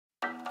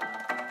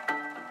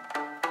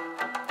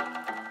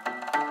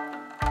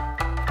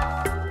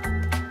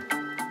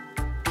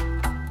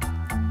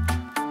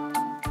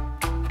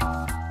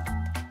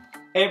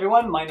Hey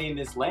everyone, my name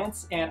is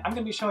Lance and I'm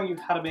going to be showing you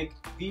how to make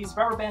these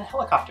rubber band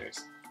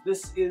helicopters.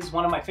 This is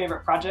one of my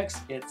favorite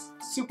projects. It's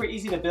super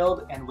easy to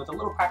build and with a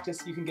little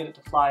practice you can get it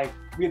to fly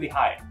really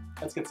high.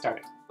 Let's get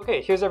started.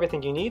 Okay, here's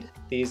everything you need.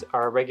 These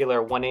are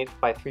regular 1/8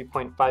 by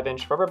 3.5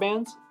 inch rubber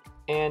bands,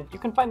 and you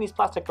can find these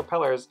plastic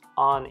propellers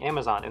on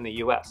Amazon in the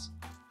US.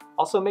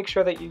 Also make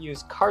sure that you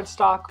use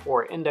cardstock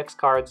or index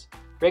cards.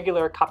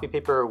 Regular copy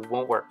paper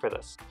won't work for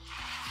this.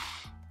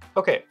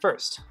 Okay,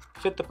 first,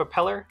 fit the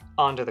propeller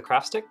onto the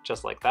craft stick,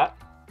 just like that.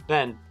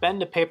 Then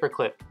bend a paper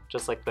clip,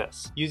 just like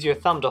this. Use your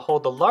thumb to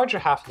hold the larger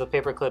half of the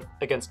paper clip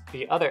against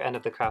the other end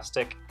of the craft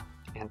stick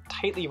and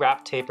tightly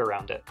wrap tape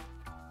around it.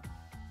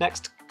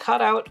 Next,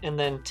 cut out and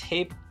then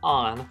tape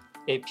on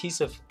a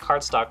piece of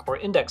cardstock or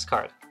index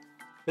card.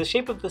 The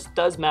shape of this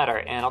does matter,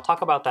 and I'll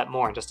talk about that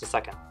more in just a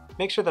second.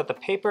 Make sure that the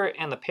paper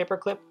and the paper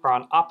clip are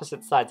on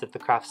opposite sides of the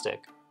craft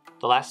stick.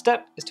 The last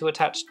step is to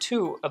attach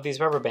 2 of these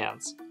rubber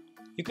bands.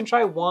 You can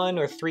try 1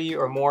 or 3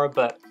 or more,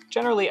 but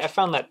generally I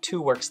found that 2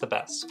 works the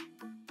best.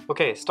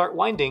 Okay, start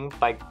winding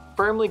by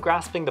firmly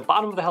grasping the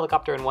bottom of the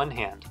helicopter in one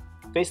hand.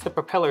 Face the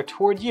propeller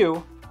toward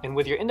you, and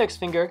with your index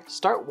finger,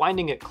 start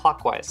winding it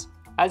clockwise.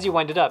 As you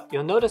wind it up,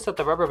 you'll notice that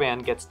the rubber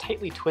band gets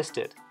tightly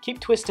twisted. Keep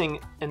twisting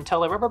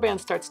until the rubber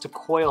band starts to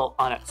coil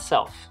on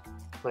itself,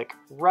 like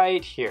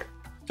right here.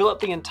 Fill up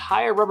the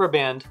entire rubber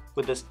band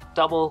with this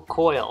double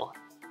coil,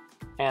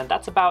 and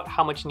that's about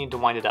how much you need to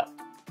wind it up.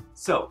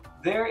 So,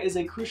 there is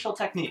a crucial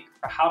technique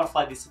for how to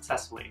fly these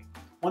successfully.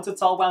 Once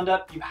it's all wound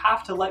up, you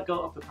have to let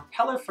go of the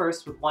propeller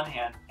first with one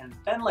hand, and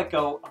then let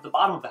go of the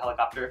bottom of the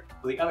helicopter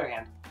with the other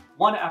hand,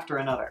 one after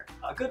another.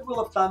 A good rule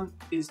of thumb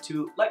is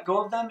to let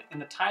go of them in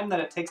the time that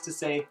it takes to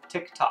say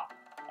tick-tock,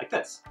 like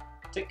this,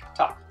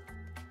 tick-tock.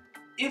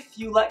 If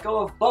you let go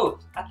of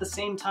both at the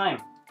same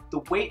time, the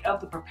weight of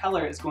the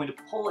propeller is going to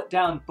pull it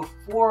down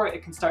before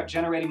it can start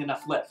generating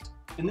enough lift.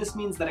 And this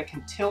means that it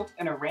can tilt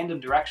in a random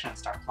direction and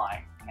start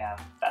flying, and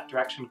that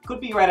direction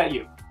could be right at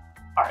you.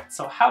 Alright,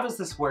 so how does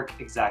this work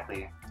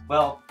exactly?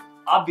 Well,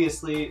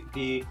 obviously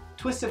the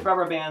twisted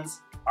rubber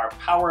bands are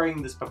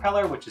powering this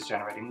propeller, which is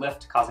generating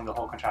lift, causing the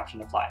whole contraption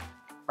to fly,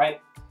 right?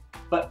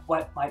 But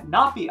what might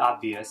not be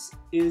obvious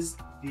is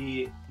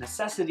the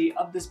necessity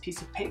of this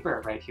piece of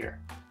paper right here.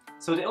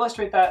 So to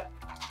illustrate that,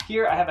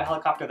 here I have a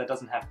helicopter that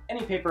doesn't have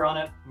any paper on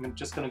it. I'm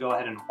just going to go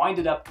ahead and wind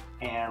it up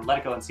and let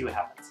it go and see what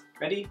happens.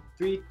 Ready?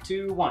 3,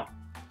 2, 1.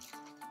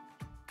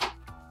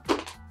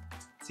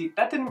 See,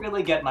 that didn't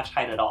really get much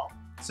height at all.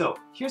 So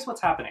here's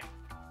what's happening.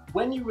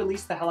 When you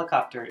release the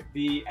helicopter,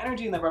 the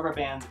energy in the rubber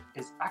band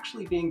is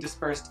actually being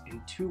dispersed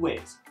in 2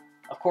 ways.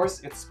 Of course,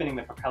 it's spinning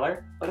the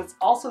propeller, but it's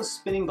also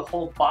spinning the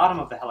whole bottom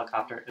of the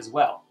helicopter as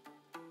well.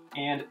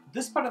 And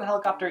this part of the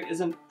helicopter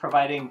isn't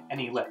providing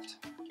any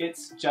lift.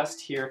 It's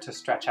just here to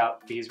stretch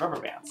out these rubber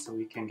bands so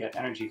we can get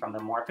energy from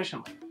them more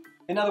efficiently.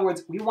 In other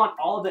words, we want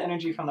all of the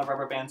energy from the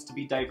rubber bands to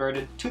be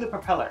diverted to the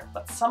propeller,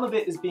 but some of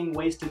it is being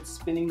wasted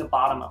spinning the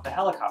bottom of the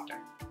helicopter.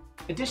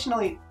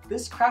 Additionally,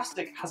 this craft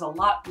stick has a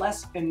lot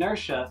less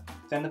inertia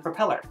than the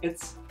propeller.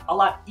 It's a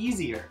lot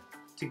easier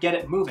to get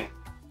it moving.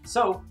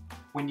 So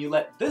when you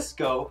let this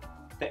go,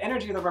 the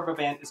energy of the rubber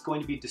band is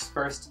going to be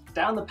dispersed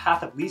down the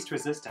path of least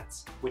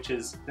resistance, which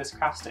is this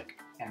craft stick,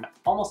 and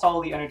almost all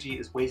of the energy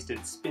is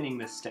wasted spinning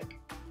this stick.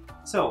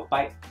 So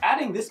by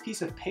adding this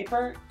piece of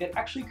paper, it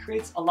actually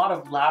creates a lot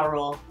of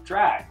lateral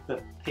drag.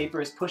 The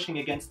paper is pushing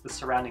against the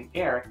surrounding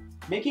air,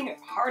 making it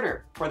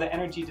harder for the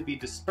energy to be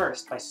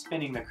dispersed by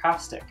spinning the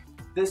craft stick.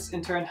 This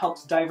in turn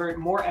helps divert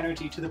more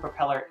energy to the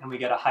propeller and we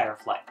get a higher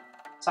flight.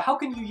 So how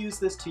can you use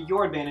this to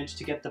your advantage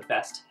to get the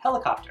best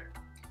helicopter?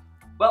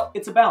 Well,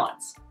 it's a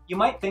balance. You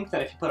might think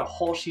that if you put a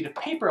whole sheet of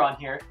paper on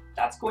here,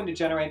 that's going to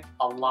generate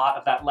a lot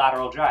of that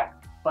lateral drag.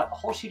 But a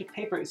whole sheet of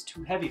paper is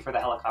too heavy for the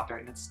helicopter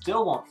and it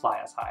still won't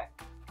fly as high.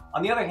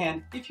 On the other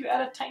hand, if you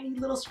add a tiny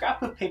little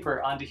scrap of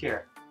paper onto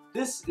here,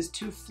 this is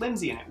too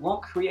flimsy and it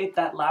won't create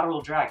that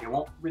lateral drag. It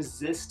won't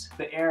resist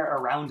the air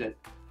around it.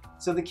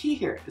 So the key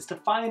here is to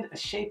find a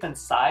shape and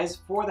size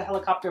for the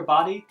helicopter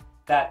body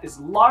that is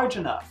large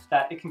enough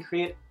that it can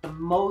create the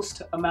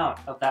most amount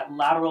of that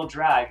lateral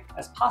drag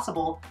as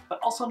possible, but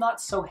also not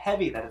so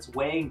heavy that it's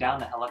weighing down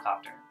the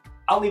helicopter.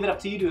 I'll leave it up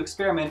to you to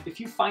experiment. If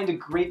you find a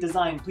great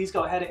design, please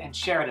go ahead and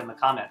share it in the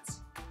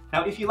comments.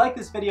 Now, if you like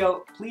this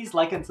video, please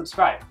like and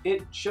subscribe.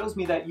 It shows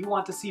me that you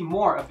want to see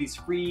more of these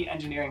free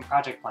engineering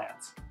project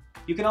plans.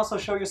 You can also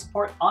show your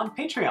support on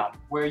Patreon,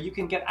 where you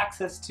can get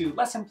access to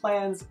lesson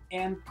plans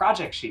and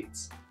project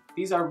sheets.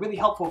 These are really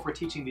helpful for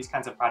teaching these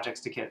kinds of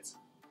projects to kids.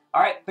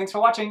 All right, thanks for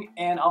watching,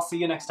 and I'll see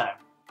you next time.